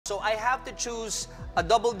So I have to choose a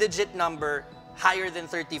double-digit number higher than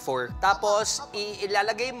 34. Tapos,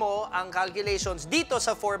 ilalagay mo ang calculations dito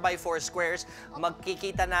sa 4x4 squares.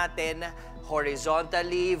 Magkikita natin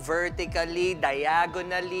horizontally, vertically,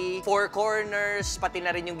 diagonally, 4 corners, pati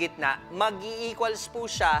na rin yung gitna. Mag-i-equals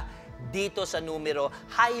po siya dito sa numero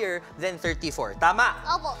higher than 34. Tama?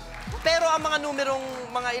 Opo. Pero ang mga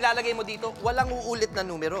numerong ilalagay mo dito, walang uulit na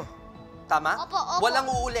numero. Tama? Opo, opo.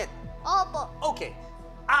 Walang uulit. Opo. Okay.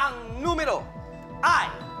 Ang numero ay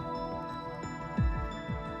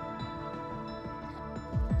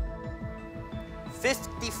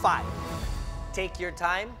 55. Take your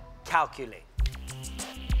time, calculate.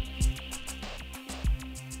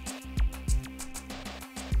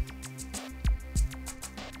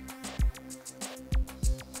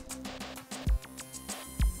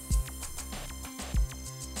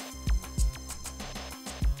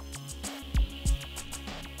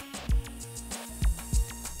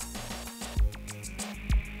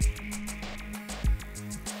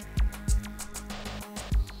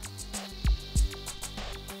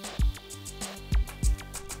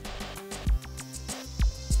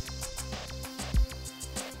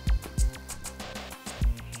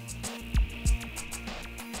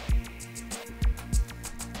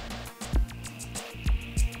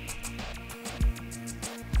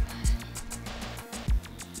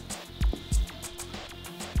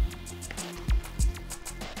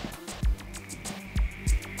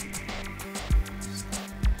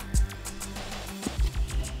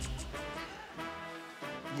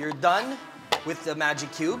 You're done with the magic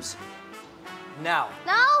cubes. Now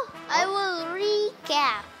I will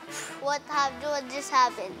recap what just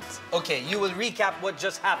happened. Okay, you will recap what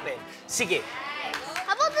just happened. Sige.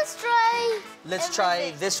 How about let's try? Let's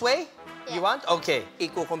try this way? Yeah. You want? Okay,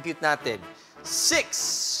 i-compute natin.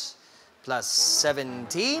 6 plus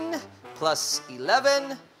 17 plus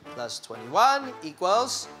 11 plus 21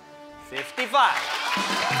 equals 55.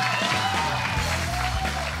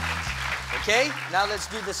 Okay, now let's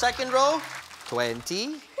do the second row.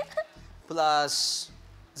 20 plus,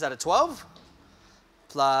 is that a 12?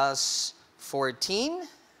 Plus 14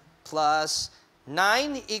 plus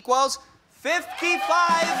 9 equals 55.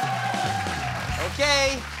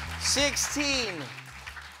 Okay, 16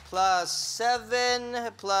 plus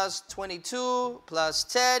 7 plus 22 plus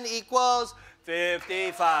 10 equals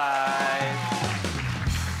 55.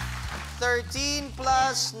 13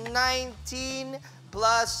 plus 19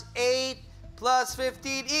 plus 8 plus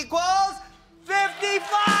 15 equals 55!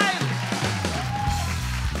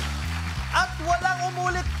 At walang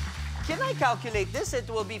umulit. Can I calculate this? It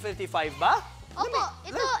will be 55 ba? Opo,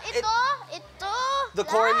 ito. The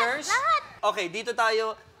corners? Lahat. Okay, dito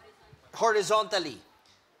tayo horizontally.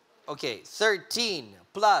 Okay, 13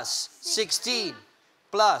 plus 16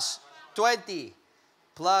 plus 20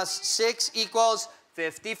 plus 6 equals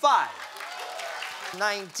 55.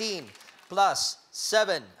 19 plus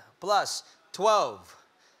 7 plus 12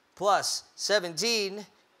 plus 17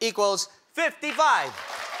 equals 55.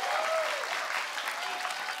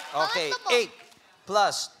 Okay, 8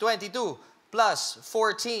 plus 22 plus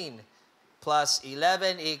 14 plus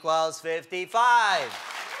 11 equals 55.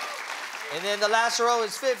 And then the last row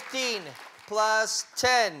is 15 plus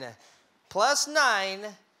 10 plus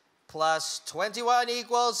 9 plus 21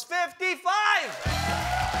 equals 55.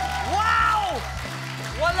 Wow!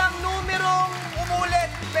 Walang numerong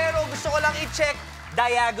umulit, pero gusto ko lang i-check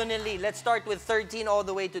diagonally. Let's start with 13 all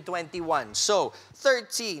the way to 21. So,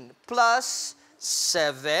 13 plus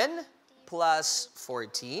 7 plus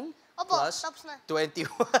 14 Opo, plus tapos na. 21.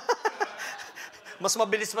 Mas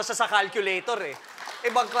mabilis pa siya sa calculator eh.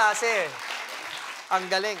 Ibang klase eh. Ang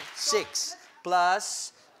galing. 6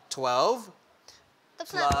 plus 12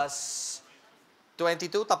 Tapos na. plus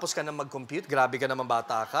 22. Tapos ka na mag-compute. Grabe ka naman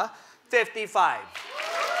bata ka. 55.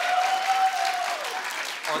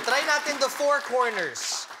 O, try natin the 4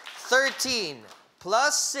 corners. 13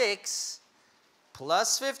 plus 6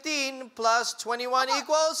 plus 15 plus 21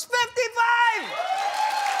 equals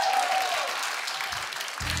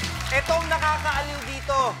 55! Itong nakakaaliw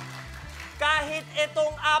dito. Kahit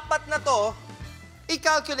itong 4 na to,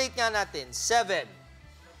 i-calculate nga natin. 7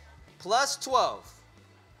 plus 12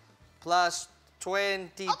 plus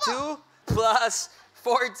 22 plus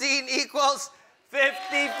 14 equals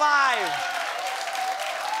 55.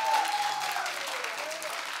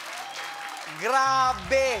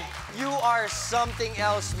 Grabe! You are something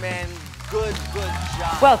else, man. Good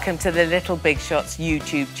job. Welcome to the Little Big Shots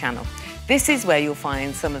YouTube channel. This is where you'll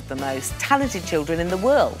find some of the most talented children in the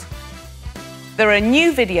world. There are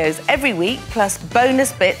new videos every week, plus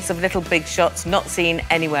bonus bits of Little Big Shots not seen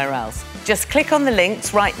anywhere else. Just click on the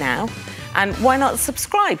links right now And why not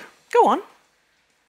subscribe? Go on.